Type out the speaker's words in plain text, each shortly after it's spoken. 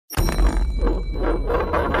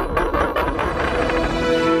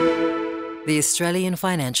The Australian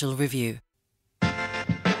Financial Review.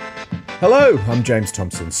 Hello, I'm James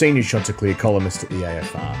Thompson, Senior Chanticleer columnist at the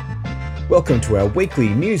AFR. Welcome to our weekly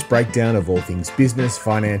news breakdown of all things business,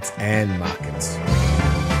 finance and markets.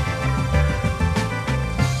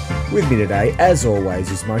 With me today, as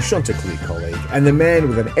always, is my Chanticleer colleague and the man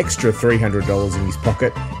with an extra $300 in his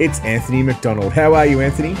pocket. It's Anthony McDonald. How are you,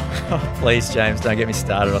 Anthony? Oh, please, James, don't get me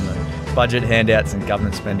started on the budget handouts and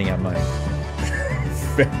government spending our money.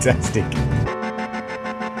 Fantastic.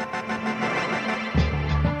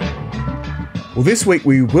 Well, this week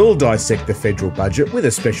we will dissect the federal budget with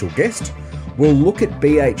a special guest. We'll look at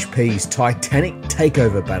BHP's titanic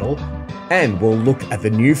takeover battle, and we'll look at the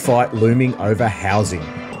new fight looming over housing.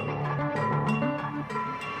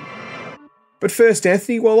 But first,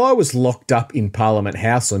 Anthony, while I was locked up in Parliament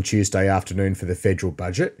House on Tuesday afternoon for the federal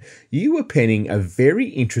budget, you were penning a very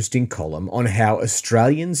interesting column on how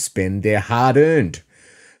Australians spend their hard-earned.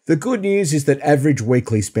 The good news is that average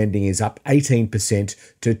weekly spending is up 18%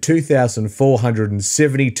 to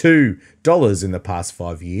 $2,472 in the past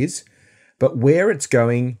 5 years. But where it's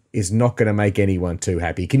going is not going to make anyone too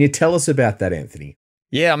happy. Can you tell us about that, Anthony?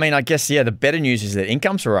 Yeah, I mean, I guess, the better news is that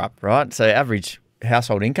incomes are up, right? So average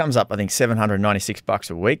household income's up, I think, $796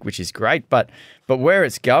 a week, which is great. But where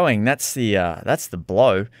it's going, that's the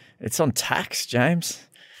blow. It's on tax, James.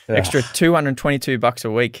 Extra $222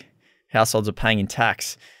 a week households are paying in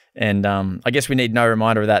tax. And I guess we need no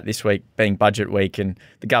reminder of that this week being budget week, and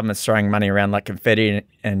the government's throwing money around like confetti,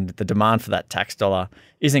 and the demand for that tax dollar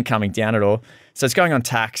isn't coming down at all. So it's going on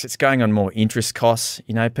tax, it's going on more interest costs,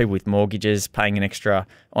 people with mortgages paying an extra,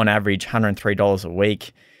 on average, $103 a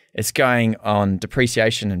week. It's going on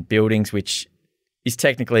depreciation and buildings, which is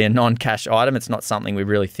technically a non-cash item. It's not something we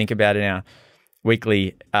really think about in our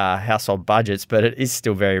weekly household budgets, but it is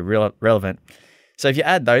still very relevant. So if you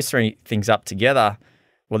add those three things up together,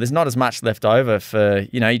 well, there's not as much left over for,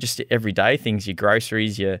 just your everyday things, your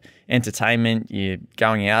groceries, your entertainment, your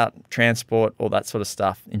going out, transport, all that sort of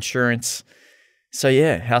stuff, insurance. So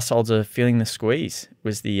yeah, households are feeling the squeeze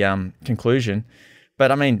was the conclusion.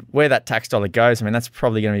 But I mean, where that tax dollar goes, that's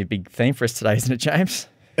probably going to be a big theme for us today, isn't it, James?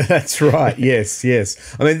 That's right. Yes.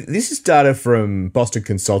 I mean, this is data from Boston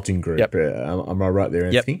Consulting Group. Yep. Am I right there,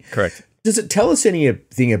 Anthony? Yep, correct. Does it tell us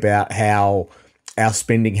anything about how our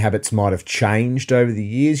spending habits might have changed over the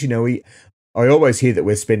years? I always hear that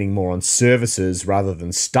we're spending more on services rather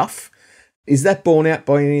than stuff. Is that borne out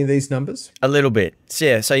by any of these numbers? A little bit.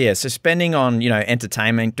 So spending on,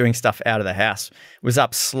 entertainment, doing stuff out of the house was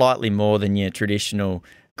up slightly more than your traditional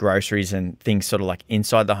groceries and things sort of like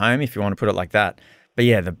inside the home, if you want to put it like that. But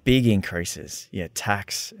yeah, the big increases,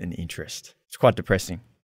 tax and interest. It's quite depressing.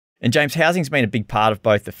 And James, housing's been a big part of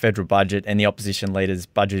both the federal budget and the opposition leader's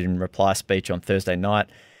budget in reply speech on Thursday night.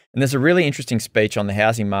 And there's a really interesting speech on the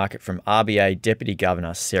housing market from RBA Deputy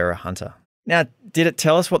Governor Sarah Hunter. Now, did it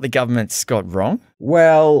tell us what the government's got wrong?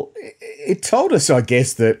 Well, it told us, I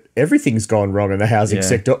guess, that everything's gone wrong in the housing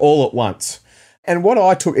sector all at once. And what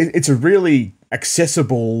I took, it's a really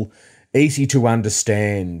accessible, easy to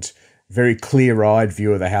understand, very clear-eyed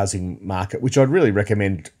view of the housing market, which I'd really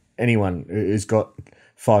recommend anyone who's got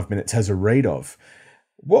 5 minutes has a read of.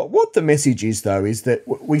 What the message is, though, is that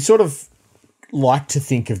we sort of like to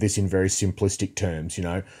think of this in very simplistic terms,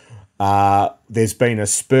 There's been a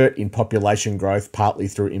spurt in population growth, partly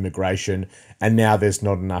through immigration, and now there's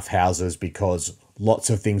not enough houses because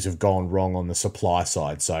lots of things have gone wrong on the supply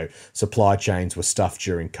side. So supply chains were stuffed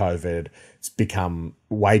during COVID.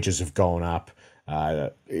 Wages have gone up.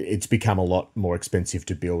 It's become a lot more expensive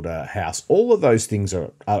to build a house. All of those things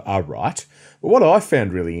are right. But what I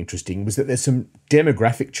found really interesting was that there's some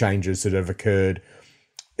demographic changes that have occurred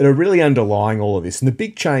that are really underlying all of this. And the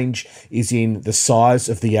big change is in the size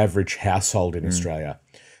of the average household in Australia.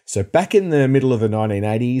 So back in the middle of the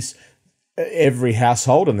 1980s, every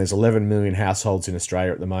household, and there's 11 million households in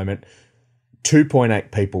Australia at the moment,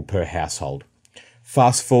 2.8 people per household.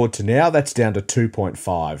 Fast forward to now, that's down to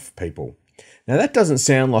 2.5 people. Now, that doesn't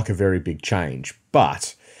sound like a very big change,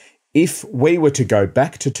 but if we were to go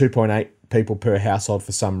back to 2.8 people per household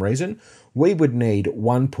for some reason, we would need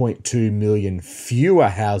 1.2 million fewer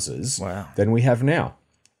houses than we have now.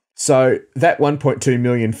 So that 1.2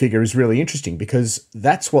 million figure is really interesting because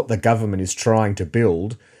that's what the government is trying to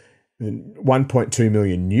build, 1.2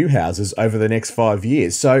 million new houses over the next 5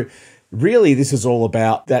 years. So really, this is all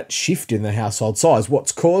about that shift in the household size.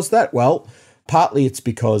 What's caused that? Well, partly it's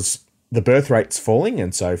because the birth rate's falling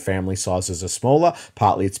and so family sizes are smaller.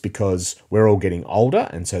 Partly it's because we're all getting older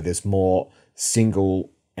and so there's more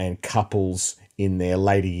single and couples in their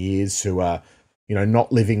later years who are,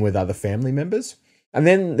 not living with other family members. And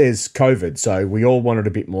then there's COVID. So we all wanted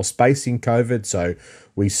a bit more space in COVID. So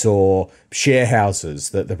we saw share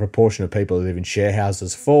houses, that the proportion of people who live in share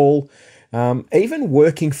houses fall. Even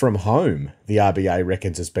working from home, the RBA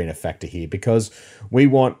reckons has been a factor here, because we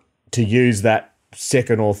want to use that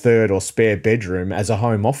second or third or spare bedroom as a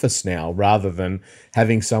home office now, rather than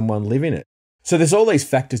having someone live in it. So there's all these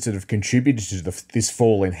factors that have contributed to this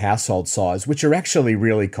fall in household size, which are actually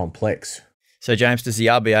really complex. So, James, does the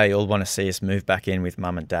RBA all want to see us move back in with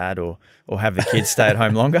mum and dad, or have the kids stay at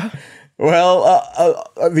home longer? Well,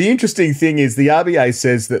 the interesting thing is the RBA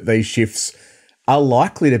says that these shifts are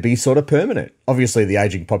likely to be sort of permanent. Obviously, the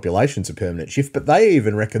ageing population's a permanent shift, but they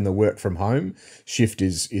even reckon the work from home shift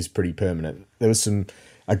is pretty permanent. There was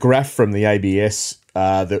a graph from the ABS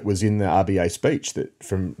that was in the RBA speech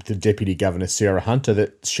from the Deputy Governor, Sarah Hunter,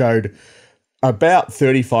 that showed about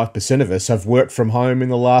 35% of us have worked from home in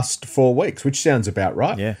the last 4 weeks, which sounds about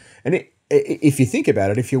right. Yeah. And if you think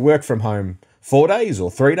about it, if you work from home 4 days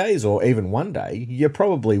or 3 days or even 1 day, you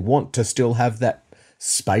probably want to still have that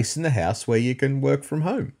space in the house where you can work from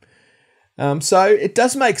home. So it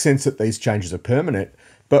does make sense that these changes are permanent,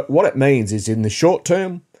 but what it means is in the short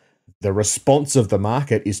term, the response of the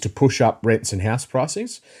market is to push up rents and house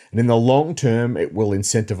prices, and in the long term, it will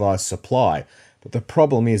incentivise supply. But the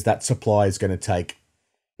problem is that supply is going to take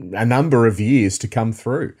a number of years to come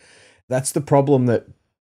through. That's the problem that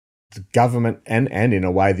the government and in a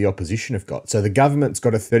way the opposition have got. So the government's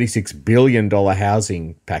got a $36 billion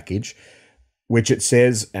housing package, which it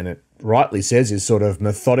says, and it rightly says, is sort of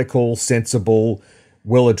methodical, sensible,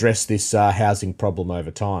 will address this housing problem over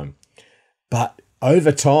time. But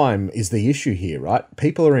over time is the issue here, right?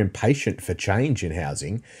 People are impatient for change in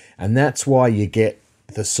housing, and that's why you get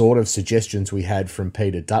the sort of suggestions we had from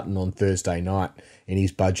Peter Dutton on Thursday night in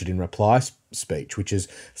his budget in reply speech, which is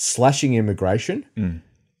slashing immigration,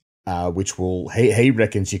 which will, he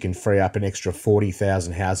reckons you can free up an extra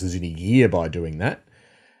 40,000 houses in a year by doing that.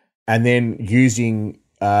 And then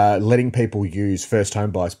letting people use, first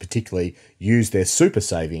home buyers particularly, use their super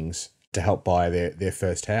savings to help buy their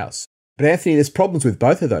first house. But Anthony, there's problems with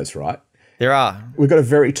both of those, right? There are. We've got a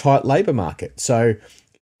very tight labour market. So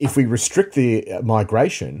if we restrict the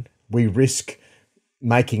migration, we risk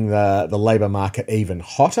making the labour market even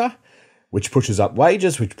hotter, which pushes up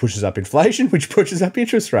wages, which pushes up inflation, which pushes up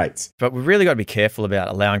interest rates. But we've really got to be careful about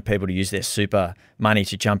allowing people to use their super money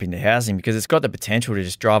to jump into housing, because it's got the potential to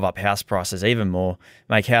just drive up house prices even more,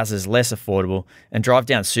 make houses less affordable, and drive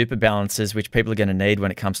down super balances, which people are going to need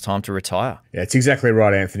when it comes time to retire. Yeah, it's exactly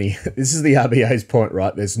right, Anthony. This is the RBA's point,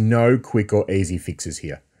 right? There's no quick or easy fixes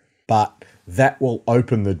here. But that will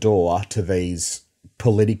open the door to these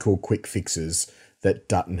political quick fixes that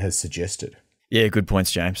Dutton has suggested. Yeah, good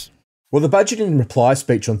points, James. Well, the budget in reply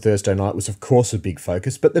speech on Thursday night was, of course, a big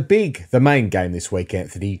focus, but the main game this week,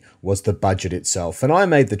 Anthony, was the budget itself. And I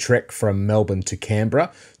made the trek from Melbourne to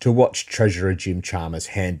Canberra to watch Treasurer Jim Chalmers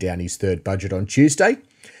hand down his third budget on Tuesday.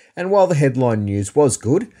 And while the headline news was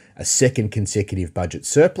good, a second consecutive budget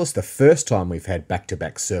surplus, the first time we've had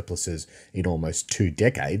back-to-back surpluses in almost 2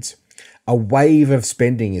 decades, a wave of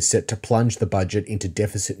spending is set to plunge the budget into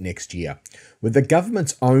deficit next year, with the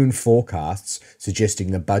government's own forecasts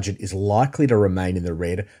suggesting the budget is likely to remain in the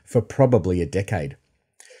red for probably a decade.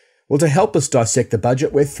 Well, to help us dissect the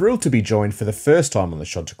budget, we're thrilled to be joined for the first time on the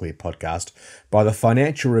Chanticleer podcast by the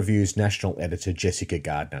Financial Review's national editor, Jessica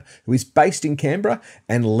Gardner, who is based in Canberra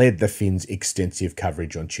and led the Fin's extensive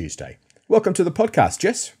coverage on Tuesday. Welcome to the podcast,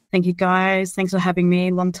 Jess. Thank you, guys. Thanks for having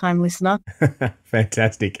me. Long-time listener.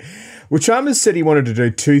 Fantastic. Well, Chalmers said he wanted to do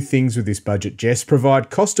 2 things with this budget, Jess: provide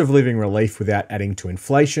cost of living relief without adding to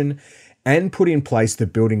inflation, and put in place the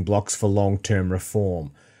building blocks for long-term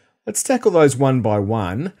reform. Let's tackle those one by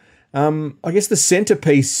one. I guess the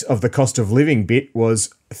centrepiece of the cost of living bit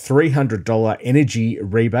was $300 energy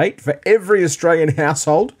rebate for every Australian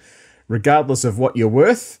household, regardless of what you're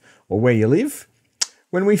worth or where you live.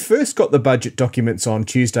 When we first got the budget documents on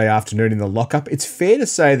Tuesday afternoon in the lockup, it's fair to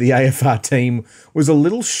say the AFR team was a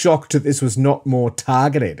little shocked that this was not more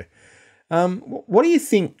targeted. What do you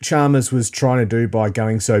think Chalmers was trying to do by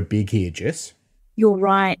going so big here, Jess? You're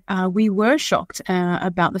right. We were shocked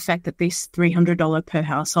about the fact that this $300 per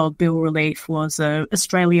household bill relief was an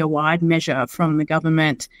Australia-wide measure from the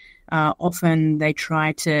government. Often they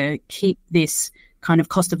try to keep this kind of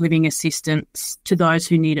cost of living assistance to those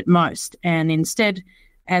who need it most. And instead,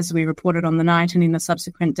 as we reported on the night and in the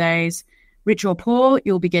subsequent days, rich or poor,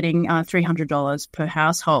 you'll be getting $300 per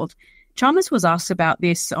household. Chalmers was asked about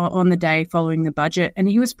this on the day following the budget, and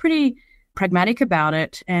he was pretty pragmatic about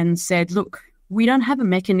it and said, look, we don't have a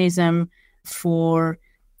mechanism for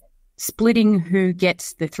splitting who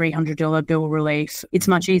gets the $300 bill relief, it's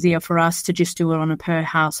much easier for us to just do it on a per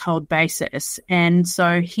household basis. And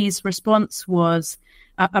so his response was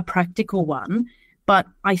a practical one. But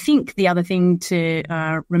I think the other thing to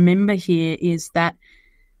remember here is that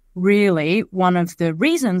really one of the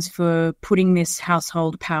reasons for putting this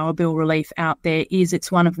household power bill relief out there is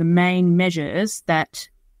it's one of the main measures that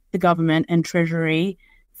the government and Treasury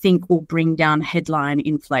think will bring down headline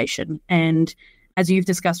inflation. And as you've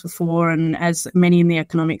discussed before, and as many in the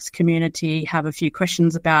economics community have a few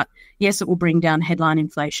questions about, yes, it will bring down headline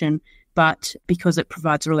inflation, but because it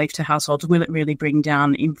provides relief to households, will it really bring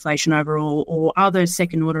down inflation overall? Or are those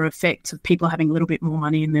second-order effects of people having a little bit more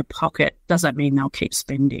money in their pocket, does that mean they'll keep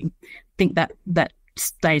spending? I think that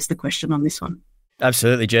stays the question on this one.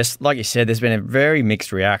 Absolutely, Jess. Like you said, there's been a very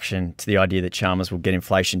mixed reaction to the idea that Chalmers will get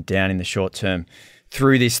inflation down in the short term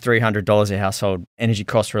through this $300 a household energy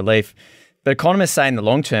cost relief. But economists say in the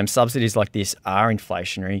long term, subsidies like this are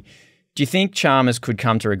inflationary. Do you think Chalmers could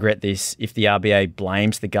come to regret this if the RBA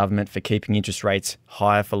blames the government for keeping interest rates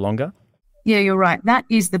higher for longer? Yeah, you're right. That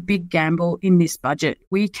is the big gamble in this budget.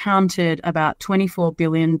 We counted about $24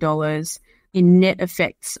 billion in net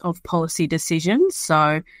effects of policy decisions.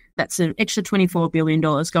 So that's an extra $24 billion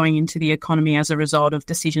going into the economy as a result of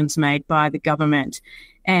decisions made by the government.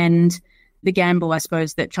 And the gamble, I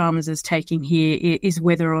suppose, that Chalmers is taking here is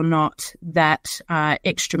whether or not that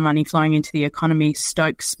extra money flowing into the economy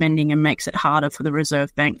stokes spending and makes it harder for the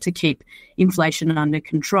Reserve Bank to keep inflation under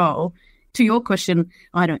control. To your question,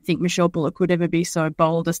 I don't think Michelle Bullock would ever be so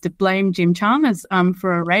bold as to blame Jim Chalmers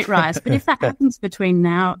for a rate rise. But if that happens between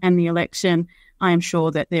now and the election, I am sure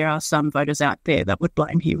that there are some voters out there that would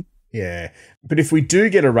blame him. Yeah, but if we do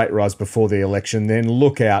get a rate rise before the election, then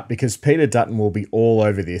look out, because Peter Dutton will be all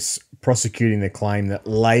over this, prosecuting the claim that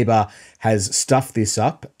Labor has stuffed this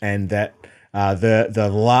up and that the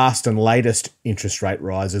last and latest interest rate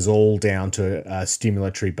rise is all down to a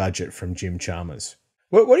stimulatory budget from Jim Chalmers.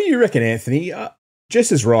 What do you reckon, Anthony?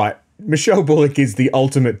 Jess is right. Michelle Bullock is the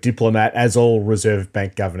ultimate diplomat, as all Reserve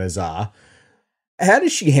Bank governors are. How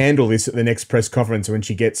does she handle this at the next press conference when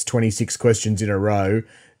she gets 26 questions in a row?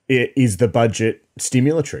 Is the budget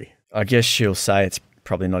stimulatory? I guess she'll say it's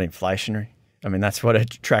probably not inflationary. I mean, that's what her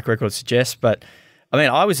track record suggests. But, I mean,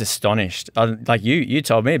 I was astonished. Like you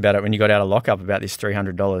told me about it when you got out of lockup about this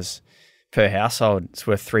 $300 per household. It's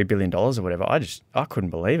worth $3 billion or whatever. I couldn't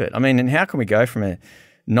believe it. I mean, and how can we go from a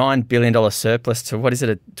 $9 billion surplus to, what is it,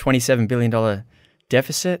 a $27 billion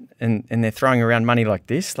deficit? And they're throwing around money like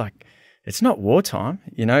this? Like, it's not wartime.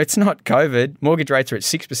 You know, it's not COVID. Mortgage rates are at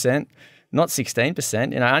 6%. Not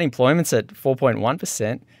 16%. You know, unemployment's at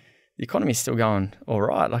 4.1%. The economy's still going all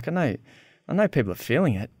right. Like, I know people are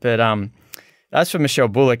feeling it. But as for Michelle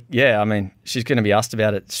Bullock, yeah, I mean, she's going to be asked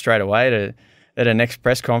about it straight away at her next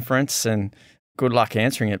press conference, and good luck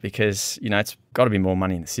answering it because, you know, it's got to be more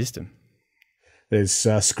money in the system. There's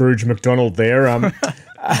Scrooge McDonald there.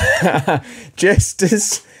 Jess,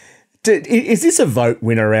 is this a vote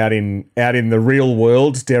winner out in the real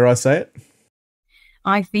world, dare I say it?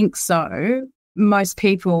 I think so. Most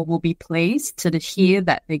people will be pleased to hear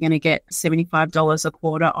that they're going to get $75 a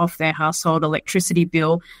quarter off their household electricity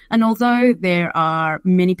bill. And although there are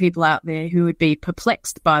many people out there who would be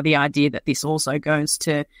perplexed by the idea that this also goes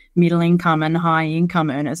to middle income and high income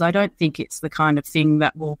earners, I don't think it's the kind of thing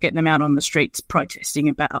that will get them out on the streets protesting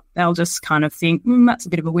about. They'll just kind of think, that's a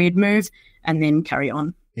bit of a weird move, and then carry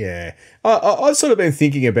on. Yeah. I've sort of been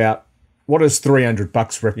thinking about what does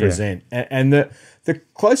 $300 represent? Yeah. And the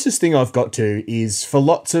closest thing I've got to is, for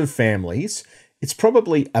lots of families, it's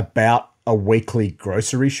probably about a weekly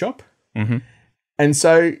grocery shop. Mm-hmm. And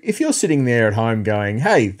so if you're sitting there at home going,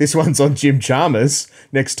 hey, this one's on Jim Chalmers,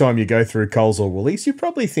 next time you go through Coles or Woolies, you're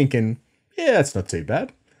probably thinking, yeah, that's not too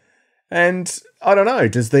bad. And I don't know,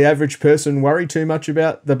 does the average person worry too much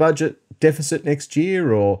about the budget deficit next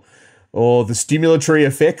year, or the stimulatory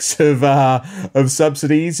effects of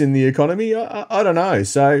subsidies in the economy? I don't know.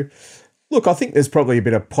 So, look, I think there's probably a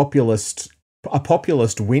bit of a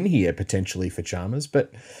populist win here potentially for Chalmers,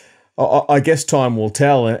 but I guess time will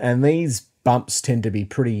tell. And these bumps tend to be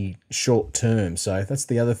pretty short term, so that's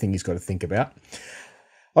the other thing he's got to think about.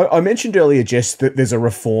 I mentioned earlier, Jess, that there's a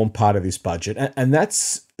reform part of this budget, and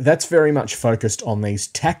that's very much focused on these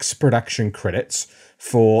tax production credits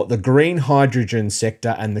for the green hydrogen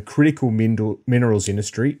sector and the critical minerals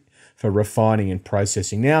industry for refining and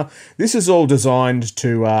processing. Now, this is all designed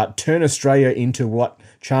to turn Australia into what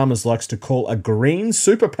Chalmers likes to call a green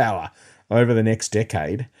superpower over the next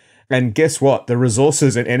decade. And guess what? The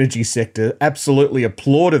resources and energy sector absolutely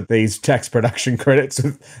applauded these tax production credits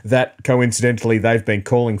that, coincidentally, they've been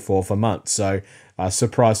calling for months. So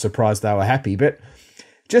surprise, surprise, they were happy. But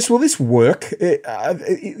Jess, will this work?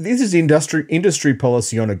 This is industry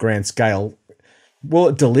policy on a grand scale. Will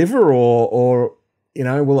it deliver or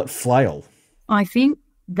will it flail? I think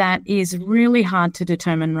that is really hard to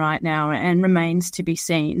determine right now and remains to be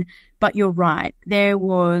seen. But you're right. There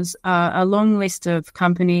was a long list of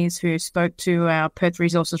companies who spoke to our Perth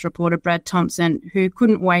Resources reporter, Brad Thompson, who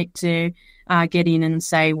couldn't wait to get in and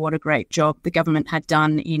say what a great job the government had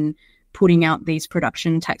done in putting out these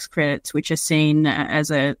production tax credits, which are seen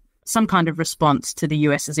as some kind of response to the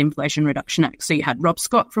US's Inflation Reduction Act. So you had Rob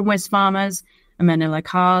Scott from Wesfarmers, Amanda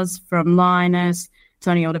Lacars from Lynas,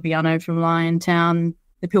 Tony Ottaviano from Liontown,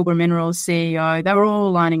 the Pilbara Minerals CEO. They were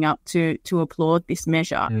all lining up to applaud this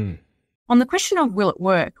measure. On the question of will it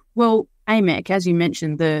work, well, AMEC, as you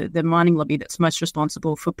mentioned, the mining lobby that's most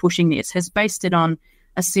responsible for pushing this, has based it on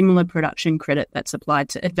a similar production credit that's applied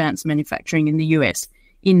to advanced manufacturing in the US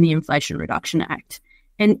in the Inflation Reduction Act.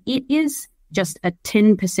 And it is just a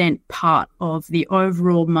 10% part of the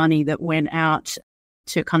overall money that went out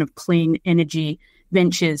to kind of clean energy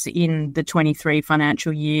ventures in the 23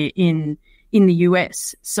 financial year in the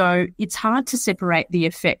US. So it's hard to separate the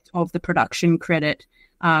effect of the production credit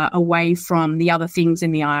away from the other things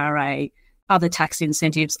in the IRA, other tax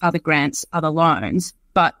incentives, other grants, other loans.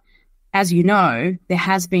 But as you know, there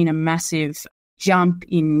has been a massive jump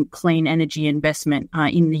in clean energy investment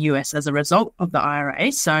in the US as a result of the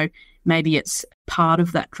IRA. So maybe it's part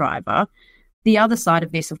of that driver. The other side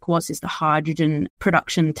of this, of course, is the hydrogen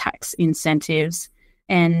production tax incentives.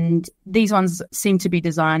 And these ones seem to be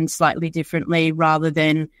designed slightly differently rather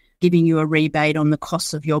than giving you a rebate on the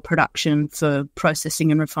costs of your production for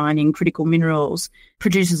processing and refining critical minerals.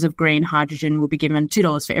 Producers of green hydrogen will be given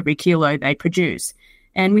 $2 for every kilo they produce.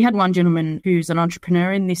 And we had one gentleman who's an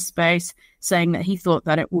entrepreneur in this space saying that he thought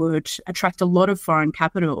that it would attract a lot of foreign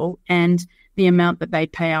capital and the amount that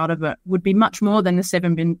they'd pay out of it would be much more than the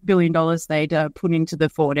 $7 billion they'd put into the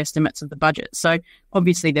forward estimates of the budget. So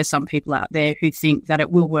obviously there's some people out there who think that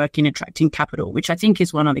it will work in attracting capital, which I think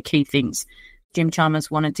is one of the key things Jim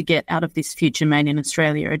Chalmers wanted to get out of this Future Made in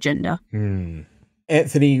Australia agenda.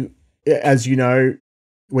 Anthony, as you know,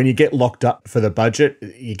 when you get locked up for the budget,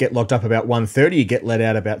 you get locked up about 1:30, you get let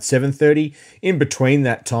out about 7:30. In between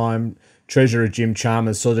that time, Treasurer Jim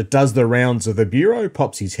Chalmers sort of does the rounds of the Bureau,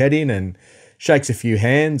 pops his head in and shakes a few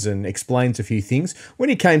hands and explains a few things. When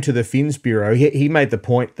he came to the Fins Bureau, he made the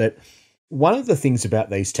point that one of the things about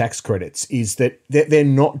these tax credits is that they're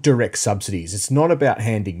not direct subsidies. It's not about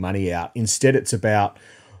handing money out. Instead, it's about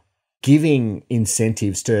giving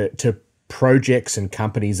incentives to projects and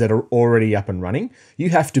companies that are already up and running.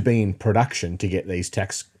 You have to be in production to get these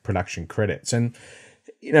tax production credits. And,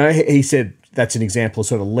 he said that's an example of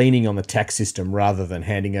sort of leaning on the tax system rather than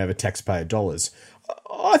handing over taxpayer dollars.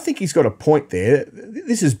 I think he's got a point there.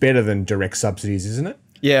 This is better than direct subsidies, isn't it?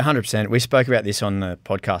 Yeah, 100%. We spoke about this on the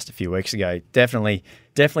podcast a few weeks ago. Definitely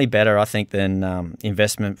better, I think, than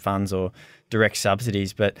investment funds or direct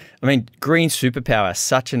subsidies. But I mean, green superpower,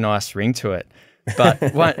 such a nice ring to it. But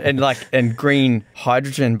and green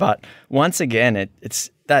hydrogen. But once again,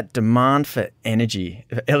 it's that demand for energy,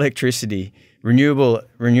 electricity,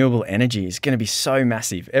 renewable energy is going to be so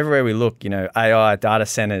massive. Everywhere we look, AI, data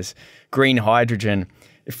centers, green hydrogen.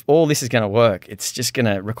 If all this is going to work, it's just going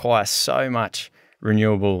to require so much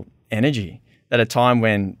renewable energy at a time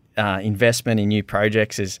when investment in new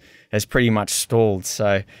projects has pretty much stalled.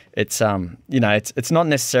 So it's it's not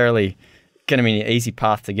necessarily going to be an easy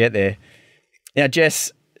path to get there. Now,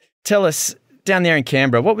 Jess, tell us, down there in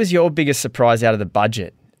Canberra, what was your biggest surprise out of the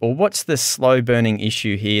budget? Or what's the slow-burning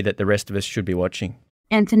issue here that the rest of us should be watching?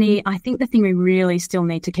 Anthony, I think the thing we really still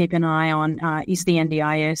need to keep an eye on is the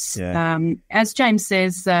NDIS. Yeah. As James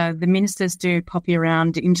says, the ministers do poppy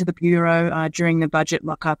around into the Bureau during the budget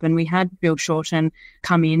lockup, and we had Bill Shorten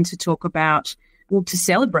come in to talk about, to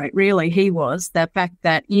celebrate, really, the fact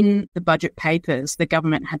that in the budget papers, the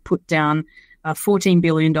government had put down a $14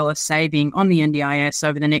 billion saving on the NDIS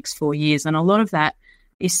over the next 4 years, and a lot of that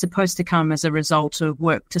is supposed to come as a result of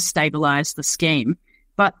work to stabilise the scheme.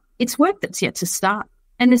 But it's work that's yet to start.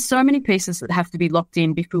 And there's so many pieces that have to be locked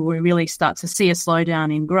in before we really start to see a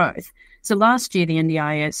slowdown in growth. So last year, the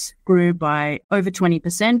NDIS grew by over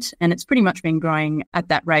 20%, and it's pretty much been growing at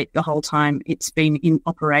that rate the whole time it's been in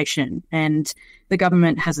operation. And the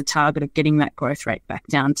government has a target of getting that growth rate back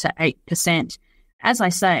down to 8%. As I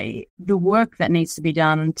say, the work that needs to be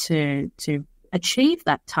done to achieve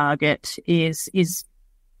that target is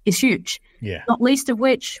is huge. Yeah. Not least of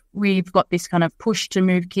which, we've got this kind of push to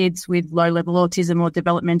move kids with low-level autism or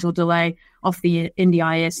developmental delay off the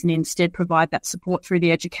NDIS and instead provide that support through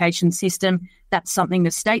the education system. That's something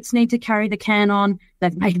the states need to carry the can on.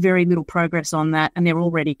 They've made very little progress on that, and they're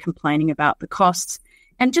already complaining about the costs.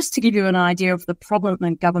 And just to give you an idea of the problem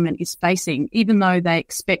the government is facing, even though they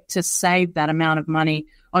expect to save that amount of money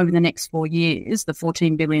over the next 4 years, the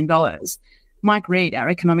 $14 billion, Mike Reid, our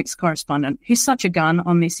economics correspondent, who's such a gun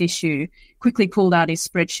on this issue, quickly pulled out his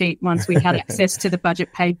spreadsheet once we had access to the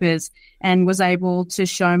budget papers and was able to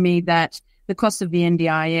show me that the cost of the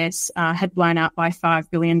NDIS had blown out by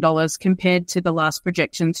 $5 billion compared to the last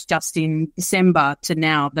projections just in December to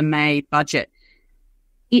now, the May budget.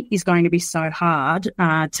 It is going to be so hard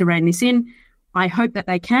to rein this in. I hope that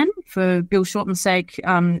they can for Bill Shorten's sake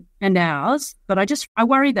and ours, but I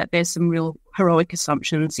worry that there's some real heroic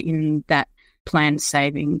assumptions in that planned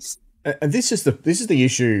savings. And this is the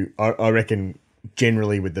issue, I reckon,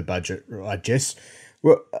 generally with the budget, right, Jess?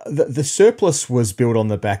 Well, the surplus was built on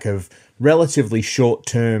the back of relatively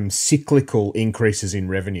short-term cyclical increases in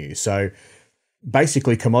revenue. So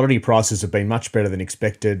basically commodity prices have been much better than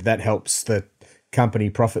expected. That helps the company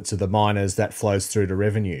profits of the miners. That flows through to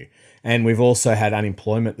revenue. And we've also had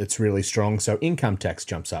unemployment that's really strong, so income tax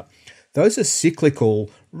jumps up. Those are cyclical,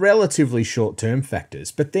 relatively short-term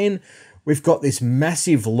factors. But then we've got this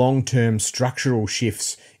massive long-term structural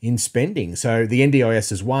shifts in spending. So the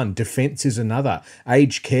NDIS is one, defence is another,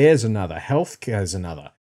 aged care is another, healthcare is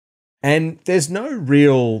another. And there's no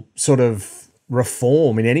real sort of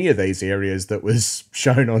reform in any of these areas that was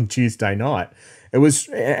shown on Tuesday night. It was,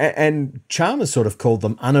 and Chalmers sort of called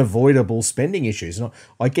them unavoidable spending issues. And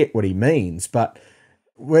I get what he means, but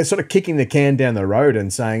we're sort of kicking the can down the road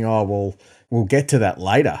and saying, oh, well, we'll get to that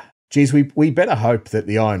later. Geez, we better hope that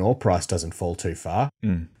the iron ore price doesn't fall too far.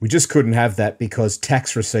 We just couldn't have that because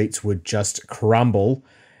tax receipts would just crumble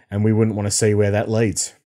and we wouldn't want to see where that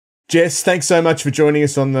leads. Jess, thanks so much for joining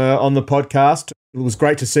us on the podcast. It was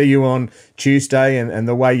great to see you on Tuesday, and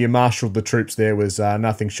the way you marshalled the troops there was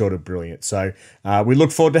nothing short of brilliant. So we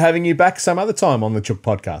look forward to having you back some other time on the Chook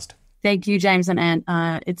podcast. Thank you, James and Anne.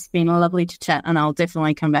 It's been lovely to chat, and I'll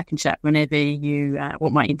definitely come back and chat whenever you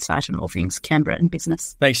want my insight on all things Canberra and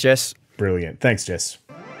business. Thanks, Jess. Brilliant. Thanks, Jess.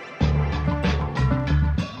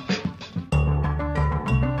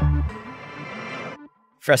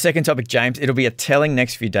 For our second topic, James, it'll be a telling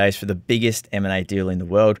next few days for the biggest M&A deal in the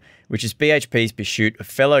world, which is BHP's pursuit of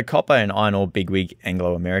fellow copper and iron ore bigwig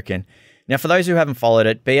Anglo American. Now, for those who haven't followed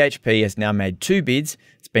it, BHP has now made 2 bids.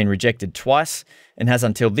 It's been rejected twice and has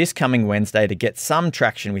until this coming Wednesday to get some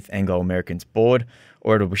traction with Anglo American's board,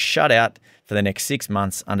 or it'll be shut out for the next 6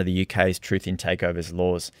 months under the UK's Truth in Takeovers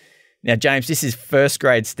laws. Now, James, this is first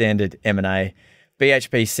grade standard M&A.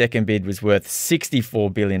 BHP's second bid was worth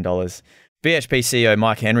 $64 billion. BHP CEO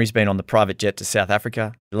Mike Henry's been on the private jet to South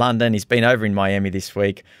Africa, London. He's been over in Miami this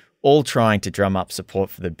week, all trying to drum up support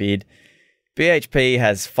for the bid. BHP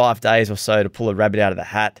has 5 days or so to pull a rabbit out of the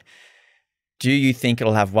hat. Do you think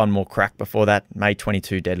it'll have one more crack before that May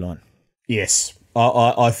 22 deadline? Yes.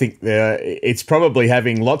 I think it's probably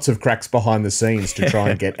having lots of cracks behind the scenes to try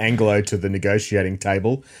and get Anglo to the negotiating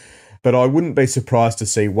table. But I wouldn't be surprised to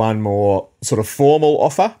see one more sort of formal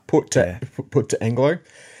offer put to Anglo.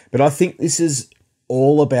 But I think this is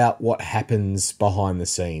all about what happens behind the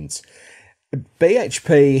scenes.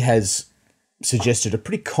 BHP has suggested a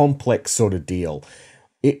pretty complex sort of deal.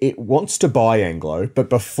 It wants to buy Anglo, but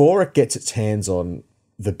before it gets its hands on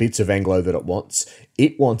the bits of Anglo that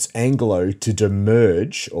it wants Anglo to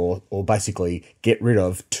demerge or basically get rid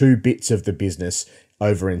of 2 bits of the business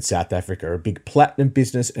over in South Africa, a big platinum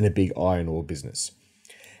business and a big iron ore business.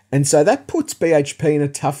 And so that puts BHP in a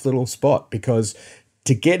tough little spot because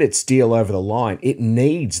to get its deal over the line, it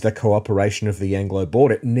needs the cooperation of the Anglo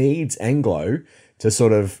board. It needs Anglo to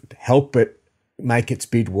sort of help it make its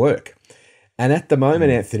bid work. And at the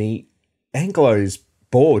moment, Anthony, Anglo's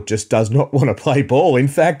board just does not want to play ball. In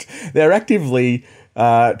fact, they're actively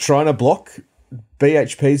trying to block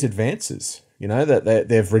BHP's advances. You know, that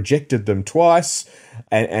they've rejected them twice.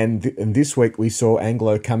 And this week we saw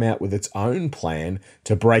Anglo come out with its own plan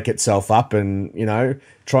to break itself up and, you know,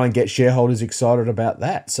 try and get shareholders excited about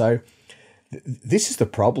that. So this is the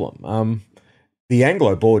problem. The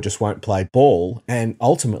Anglo board just won't play ball, and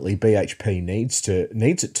ultimately BHP needs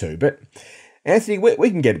it to. But Anthony,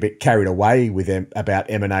 we can get a bit carried away with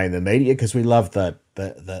about M&A in the media because we love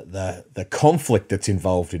the conflict that's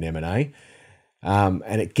involved in M&A.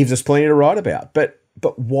 And it gives us plenty to write about. But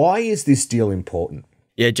why is this deal important?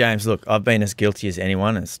 Yeah, James, look, I've been as guilty as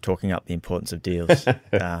anyone as talking up the importance of deals,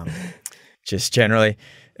 just generally.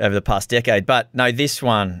 over the past decade. But no, this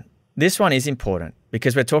one is important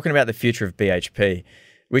because we're talking about the future of BHP,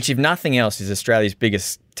 which, if nothing else, is Australia's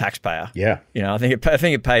biggest taxpayer. Yeah. You know, I think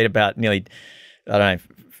it paid about nearly, I don't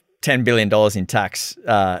know, $10 billion in tax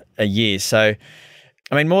a year. So,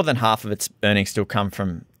 I mean, more than half of its earnings still come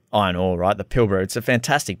from iron ore, right? The Pilbara. It's a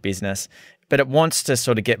fantastic business, but it wants to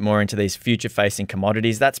sort of get more into these future-facing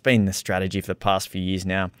commodities. That's been the strategy for the past few years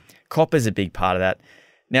now. Copper's a big part of that.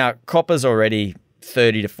 Now, copper's already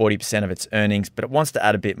 30 to 40% of its earnings, but it wants to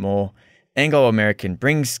add a bit more. Anglo American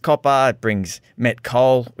brings copper, it brings met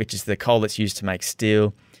coal, which is the coal that's used to make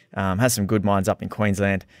steel, has some good mines up in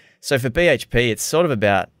Queensland. So for BHP, it's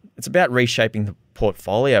about reshaping the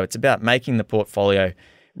portfolio. It's about making the portfolio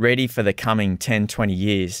ready for the coming 10, 20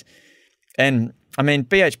 years. And I mean,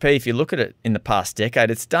 BHP, if you look at it in the past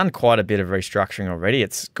decade, it's done quite a bit of restructuring already.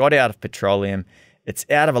 It's got out of petroleum. It's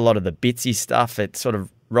out of a lot of the bitsy stuff. It sort of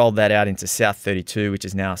rolled that out into South 32, which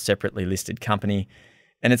is now a separately listed company.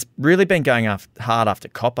 And it's really been going hard after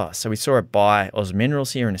copper. So we saw it buy Oz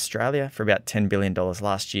Minerals here in Australia for about $10 billion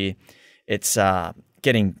last year. It's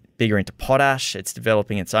getting bigger into potash. It's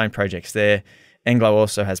developing its own projects there. Anglo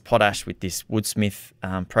also has potash with this Woodsmith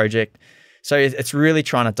project. So it's really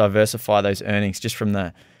trying to diversify those earnings just from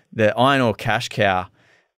the iron ore cash cow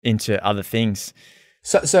into other things.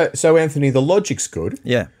 So Anthony, the logic's good.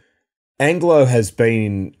 Yeah. Anglo has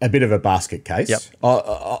been a bit of a basket case. Yep.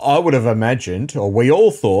 I would have imagined, or we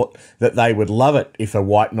all thought, that they would love it if a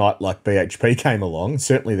white knight like BHP came along.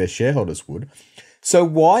 Certainly their shareholders would. So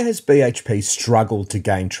why has BHP struggled to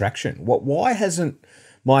gain traction? Why hasn't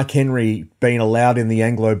Mike Henry been allowed in the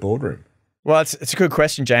Anglo boardroom? Well, it's a good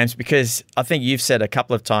question, James, because I think you've said a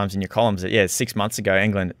couple of times in your columns that, 6 months ago,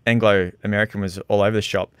 Anglo American was all over the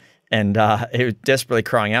shop. And it was desperately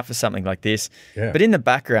crying out for something like this. Yeah. But in the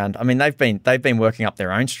background, I mean, they've been working up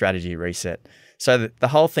their own strategy reset. So the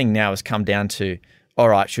whole thing now has come down to, all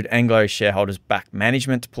right, should Anglo shareholders back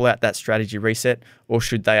management to pull out that strategy reset, or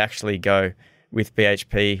should they actually go with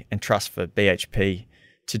BHP and trust for BHP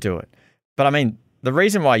to do it? But I mean, the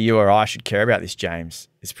reason why you or I should care about this, James,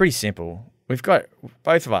 is pretty simple. We've got,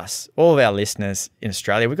 both of us, all of our listeners in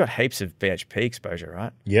Australia, we've got heaps of BHP exposure,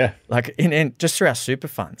 right? Yeah. Like in just through our super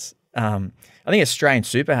funds. I think Australian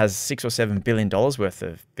Super has $6 or $7 billion worth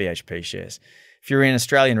of BHP shares. If you're in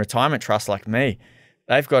Australian Retirement Trust like me,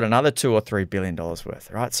 they've got another $2 or $3 billion worth,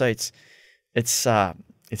 right? So it's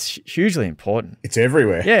hugely important. It's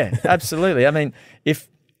everywhere. Yeah, absolutely. I mean, if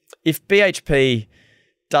BHP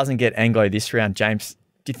doesn't get Anglo this round, James,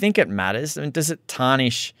 do you think it matters? I mean, does it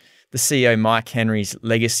tarnish the CEO Mike Henry's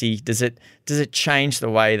legacy? Does it change the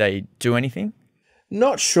way they do anything?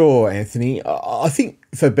 Not sure, Anthony. I think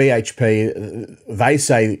for BHP, they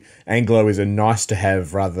say Anglo is a nice to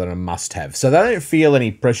have rather than a must have. So they don't feel any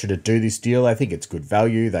pressure to do this deal. I think it's good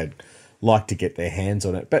value. They'd like to get their hands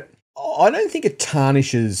on it. But I don't think it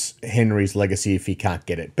tarnishes Henry's legacy if he can't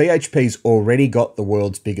get it. BHP's already got the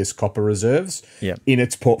world's biggest copper reserves in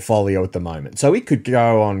its portfolio at the moment. So it could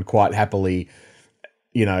go on quite happily,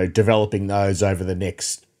 developing those over the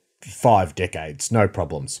next 5 decades. No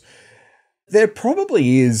problems. There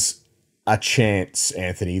probably is a chance,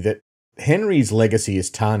 Anthony, that Henry's legacy is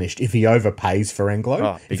tarnished if he overpays for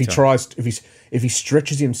Anglo. If he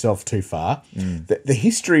stretches himself too far. The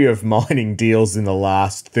history of mining deals in the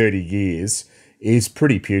last 30 years is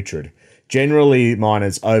pretty putrid. Generally,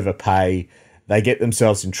 miners overpay. They get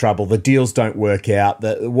themselves in trouble. The deals don't work out.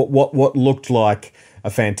 What looked like a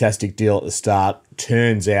fantastic deal at the start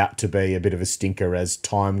turns out to be a bit of a stinker as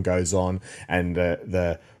time goes on and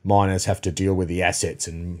the miners have to deal with the assets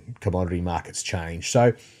and commodity markets change.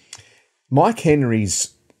 So Mike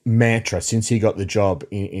Henry's mantra since he got the job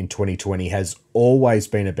in 2020 has always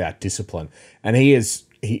been about discipline. And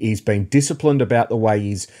he's been disciplined about the way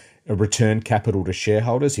he's returned capital to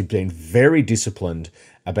shareholders. He's been very disciplined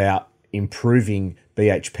about improving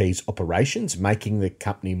BHP's operations, making the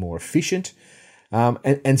company more efficient.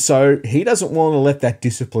 And so he doesn't want to let that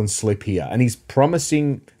discipline slip here. And he's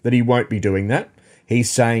promising that he won't be doing that. He's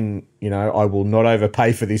saying, I will not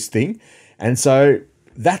overpay for this thing. And so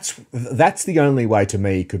that's the only way to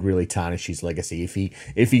me he could really tarnish his legacy.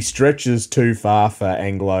 If he stretches too far for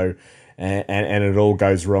Anglo and it all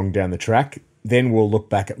goes wrong down the track, then we'll look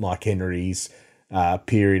back at Mike Henry's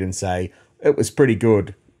period and say, it was pretty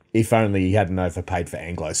good if only he hadn't overpaid for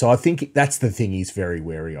Anglo. So I think that's the thing he's very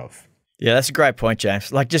wary of. Yeah, that's a great point,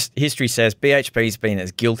 James. Like, just history says BHP's been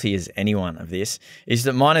as guilty as anyone of this, is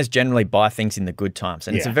that miners generally buy things in the good times.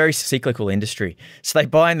 And it's a very cyclical industry. So they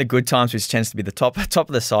buy in the good times, which tends to be the top of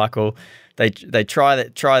the cycle. They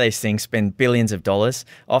try these things, spend billions of dollars.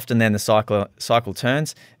 Often then the cycle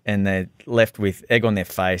turns and they're left with egg on their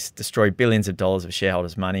face, destroy billions of dollars of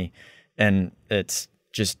shareholders' money. And it's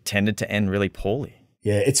just tended to end really poorly.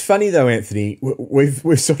 Yeah, it's funny though, Anthony.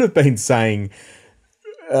 We've sort of been saying,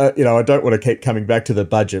 I don't want to keep coming back to the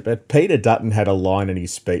budget, but Peter Dutton had a line in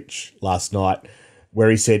his speech last night where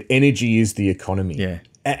he said, "Energy is the economy." Yeah,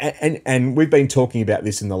 and we've been talking about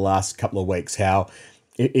this in the last couple of weeks. How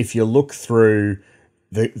if you look through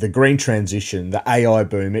the green transition, the AI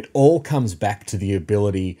boom, it all comes back to the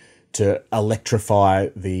ability to electrify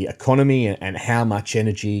the economy and how much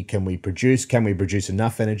energy can we produce? Can we produce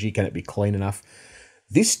enough energy? Can it be clean enough?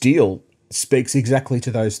 This deal speaks exactly to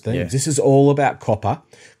those things. Yeah. This is all about copper.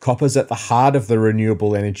 Copper's at the heart of the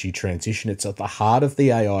renewable energy transition. It's at the heart of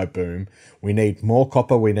the AI boom. We need more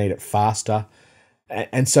copper. We need it faster.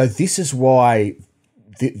 And so this is why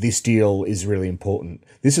this deal is really important.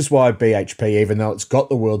 This is why BHP, even though it's got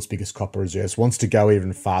the world's biggest copper reserves, wants to go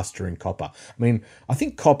even faster in copper. I mean, I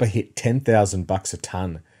think copper hit $10,000 a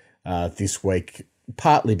tonne this week,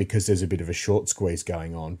 partly because there's a bit of a short squeeze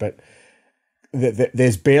going on. But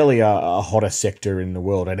there's barely a hotter sector in the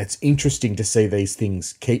world, and it's interesting to see these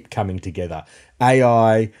things keep coming together.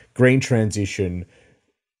 AI, green transition,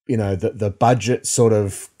 the budget sort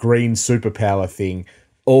of green superpower thing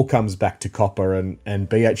all comes back to copper, and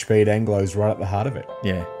BHP at Anglo's right at the heart of it.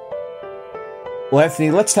 Yeah. Well, Anthony,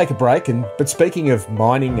 let's take a break. But speaking of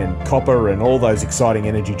mining and copper and all those exciting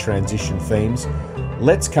energy transition themes,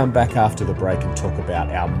 let's come back after the break and talk about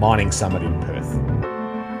our mining summit in Perth.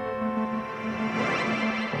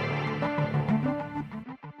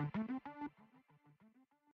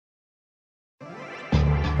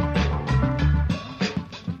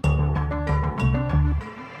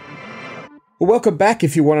 Well, welcome back.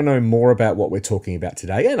 If you want to know more about what we're talking about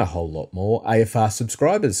today and a whole lot more, AFR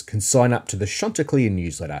subscribers can sign up to the Chanticleer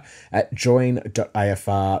newsletter at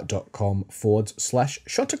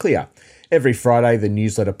join.afr.com/Chanticleer. Every Friday, the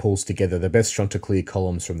newsletter pulls together the best Chanticleer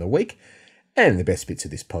columns from the week and the best bits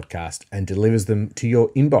of this podcast and delivers them to your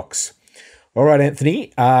inbox. All right,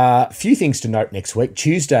 Anthony, a few things to note next week.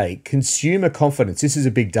 Tuesday, consumer confidence. This is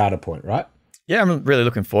a big data point, right? Yeah, I'm really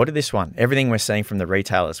looking forward to this one. Everything we're seeing from the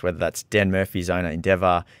retailers, whether that's Dan Murphy's owner,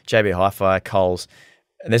 Endeavour, JB Hi-Fi, Coles,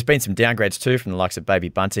 and there's been some downgrades too from the likes of Baby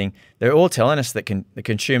Bunting. They're all telling us that the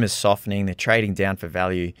consumer's softening, they're trading down for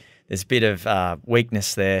value. There's a bit of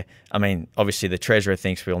weakness there. I mean, obviously the Treasurer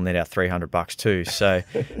thinks we all need our $300 too. So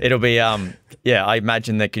it'll be, I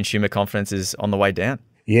imagine that consumer confidence is on the way down.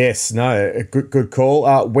 Yes, no, a good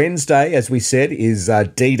call. Wednesday, as we said, is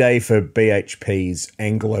D-Day for BHP's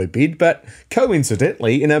Anglo bid, but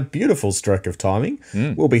coincidentally, in a beautiful stroke of timing,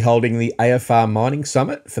 we'll be holding the AFR Mining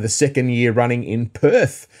Summit for the second year running in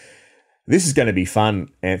Perth. This is going to be fun,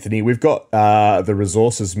 Anthony. We've got the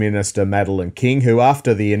Resources Minister, Madeleine King, who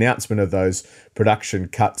after the announcement of those production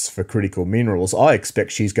cuts for critical minerals, I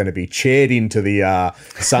expect she's going to be chaired into the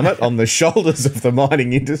summit on the shoulders of the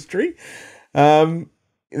mining industry.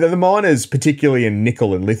 The miners, particularly in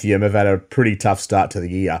nickel and lithium, have had a pretty tough start to the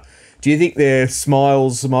year. Do you think their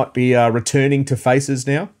smiles might be returning to faces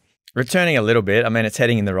now? Returning a little bit. I mean, it's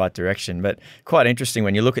heading in the right direction, but quite interesting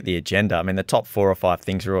when you look at the agenda. I mean, the top 4 or 5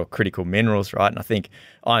 things are all critical minerals, right? And I think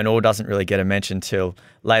iron ore doesn't really get a mention till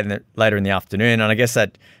later in the afternoon. And I guess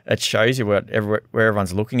that shows you where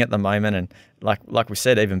everyone's looking at the moment. And like we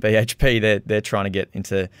said, even BHP, they're trying to get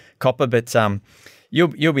into copper, but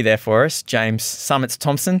You'll be there for us, James Summits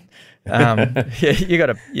Thompson.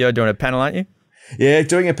 You're doing a panel, aren't you? Yeah,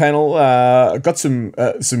 doing a panel. Got some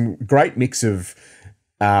great mix of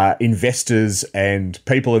investors and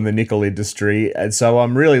people in the nickel industry, and so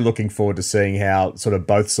I'm really looking forward to seeing how sort of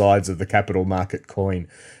both sides of the capital market coin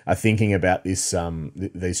are thinking about this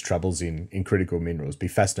these troubles in critical minerals. Be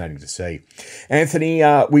fascinating to see. Anthony,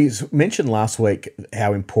 we mentioned last week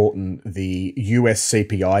how important the US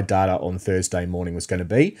CPI data on Thursday morning was going to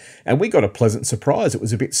be, and we got a pleasant surprise. It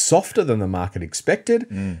was a bit softer than the market expected.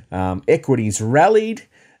 Equities rallied.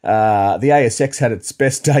 The ASX had its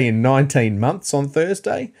best day in 19 months on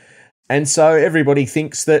Thursday, and so everybody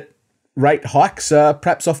thinks that rate hikes are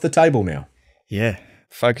perhaps off the table now. Yeah.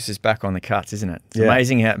 Focus is back on the cuts, isn't it? It's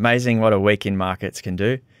amazing what a week in markets can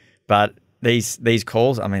do. But these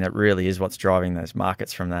calls, I mean, it really is what's driving those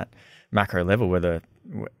markets from that macro level, whether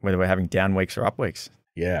we're having down weeks or up weeks.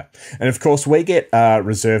 Yeah. And of course, we get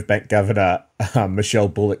Reserve Bank Governor Michelle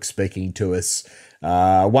Bullock speaking to us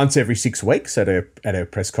once every 6 weeks at her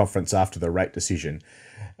press conference after the rate decision.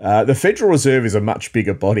 The Federal Reserve is a much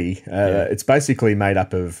bigger body. It's basically made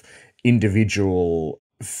up of individual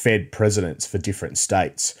Fed presidents for different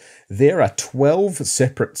states. There are 12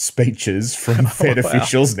 separate speeches from Fed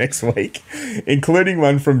officials next week, including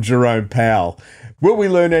one from Jerome Powell. Will we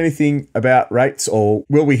learn anything about rates, or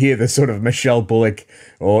will we hear the sort of Michelle Bullock,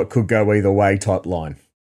 or it could go either way type line?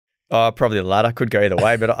 Oh, probably the latter. Could go either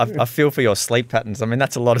way, but I feel for your sleep patterns. I mean,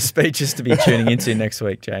 that's a lot of speeches to be tuning into next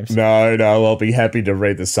week, James. No, I'll be happy to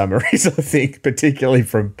read the summaries, I think, particularly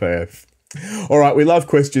from Perth. All right, we love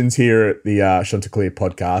questions here at the Chanticleer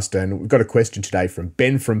podcast, and we've got a question today from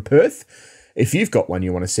Ben from Perth. If you've got one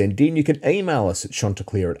you want to send in, you can email us at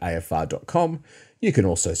chanticleer@afr.com. You can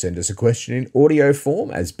also send us a question in audio form,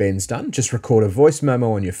 as Ben's done. Just record a voice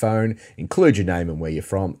memo on your phone, include your name and where you're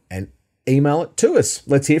from, and email it to us.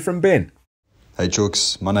 Let's hear from Ben. Hey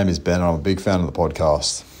Chooks, my name is Ben and I'm a big fan of the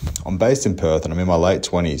podcast. I'm based in Perth and I'm in my late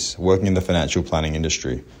 20s, working in the financial planning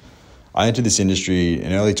industry. I entered this industry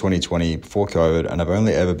in early 2020 before COVID, and I've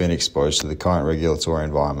only ever been exposed to the current regulatory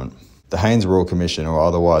environment. The Haynes Royal Commission, or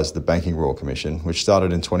otherwise the Banking Royal Commission, which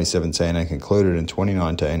started in 2017 and concluded in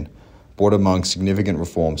 2019, brought among significant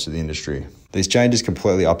reforms to the industry. These changes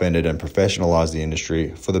completely upended and professionalised the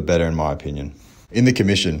industry for the better, in my opinion. In the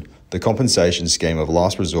Commission, the compensation scheme of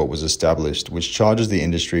last resort was established, which charges the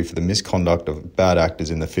industry for the misconduct of bad actors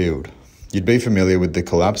in the field. You'd be familiar with the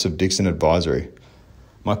collapse of Dixon Advisory.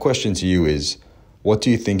 My question to you is, what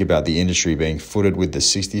do you think about the industry being footed with the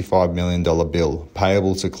 $65 million bill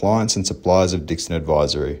payable to clients and suppliers of Dixon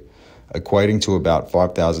Advisory, equating to about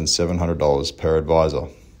 $5,700 per advisor?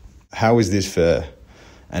 How is this fair?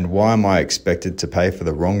 And why am I expected to pay for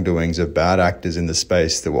the wrongdoings of bad actors in the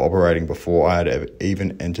space that were operating before I had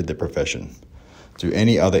even entered the profession? Do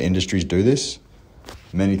any other industries do this?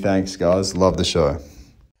 Many thanks, guys. Love the show.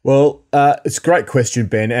 Well, it's a great question,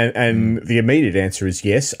 Ben, and the immediate answer is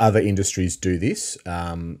yes, other industries do this.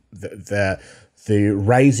 The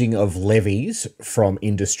raising of levies from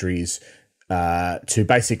industries to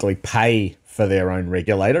basically pay for their own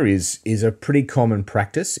regulator is a pretty common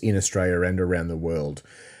practice in Australia and around the world.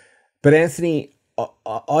 But Anthony,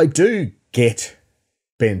 I do get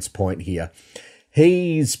Ben's point here.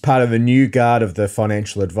 He's part of the new guard of the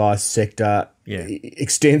financial advice sector,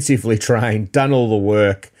 extensively trained, done all the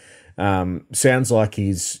work. Sounds like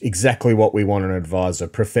he's exactly what we want in an advisor: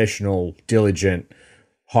 professional, diligent,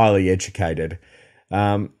 highly educated.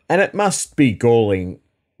 And it must be galling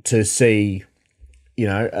to see,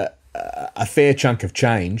 a fair chunk of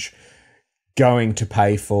change going to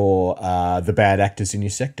pay for the bad actors in your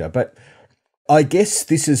sector. But I guess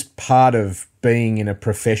this is part of being in a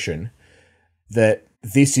profession, that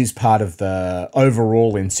this is part of the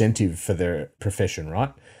overall incentive for the profession,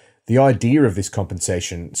 right? The idea of this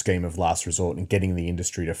compensation scheme of last resort and getting the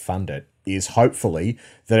industry to fund it is hopefully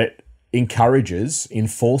that it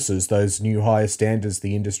enforces those new higher standards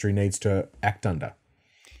the industry needs to act under.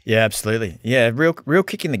 Yeah, absolutely. Yeah, real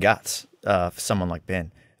kick in the guts for someone like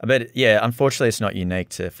Ben. But unfortunately, it's not unique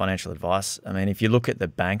to financial advice. I mean, if you look at the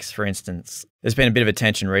banks, for instance, there's been a bit of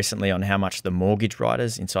attention recently on how much the mortgage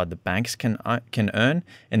writers inside the banks can earn,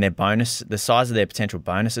 and their bonus, the size of their potential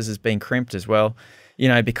bonuses has been crimped as well,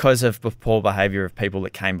 because of poor behaviour of people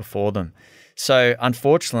that came before them. So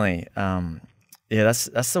unfortunately,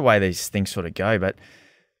 that's the way these things sort of go. But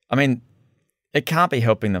I mean, it can't be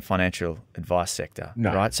helping the financial advice sector,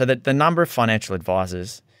 right? So the number of financial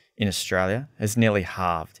advisors in Australia has nearly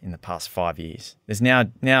halved in the past 5 years. There's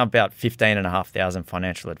now about 15,500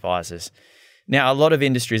 financial advisors. Now, a lot of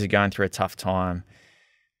industries are going through a tough time,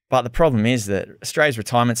 but the problem is that Australia's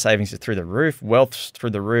retirement savings are through the roof, wealth's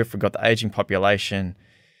through the roof, we've got the ageing population.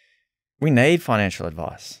 We need financial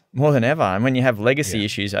advice more than ever. And when you have legacy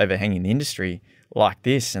issues overhanging the industry like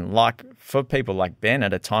this, and like for people like Ben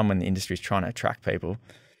at a time when the industry is trying to attract people,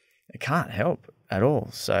 it can't help at all.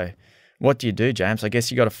 So what do you do, James? I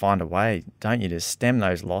guess you got to find a way, don't you, to stem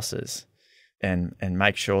those losses and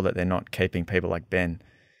make sure that they're not keeping people like Ben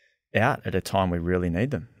out at a time we really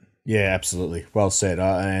need them. Yeah, absolutely. Well said.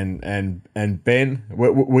 And Ben,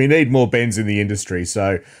 we need more Bens in the industry.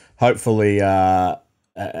 So hopefully,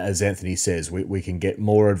 as Anthony says, we can get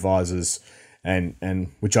more advisors,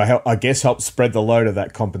 and which I guess helps spread the load of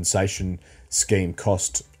that compensation scheme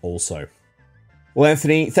cost also. Well,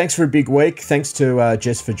 Anthony, thanks for a big week. Thanks to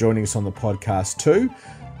Jess for joining us on the podcast too.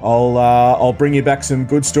 I'll bring you back some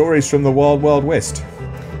good stories from the wild, wild west.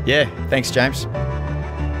 Yeah, thanks, James.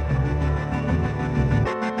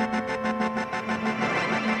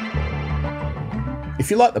 If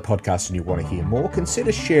If you like the podcast and you want to hear more,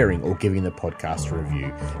 consider sharing or giving the podcast a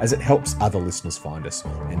review, as it helps other listeners find us.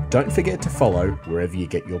 And don't forget to follow wherever you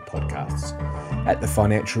get your podcasts. At The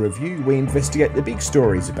Financial Review, we investigate the big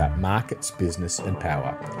stories about markets, business and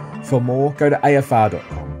power. For more, go to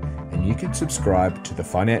afr.com. And you can subscribe to The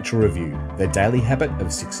Financial Review, the daily habit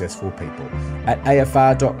of successful people, at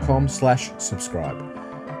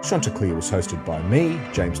afr.com/subscribe. Chanticleer was hosted by me,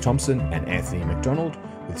 James Thompson, and Anthony McDonald,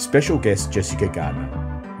 with special guest Jessica Gardner.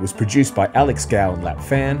 It was produced by Alex Gow and Lap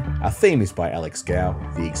Fan. Our theme is by Alex Gow.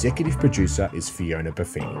 The executive producer is Fiona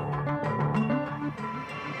Buffini.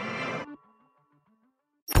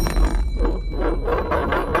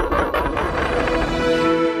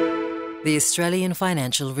 The Australian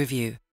Financial Review.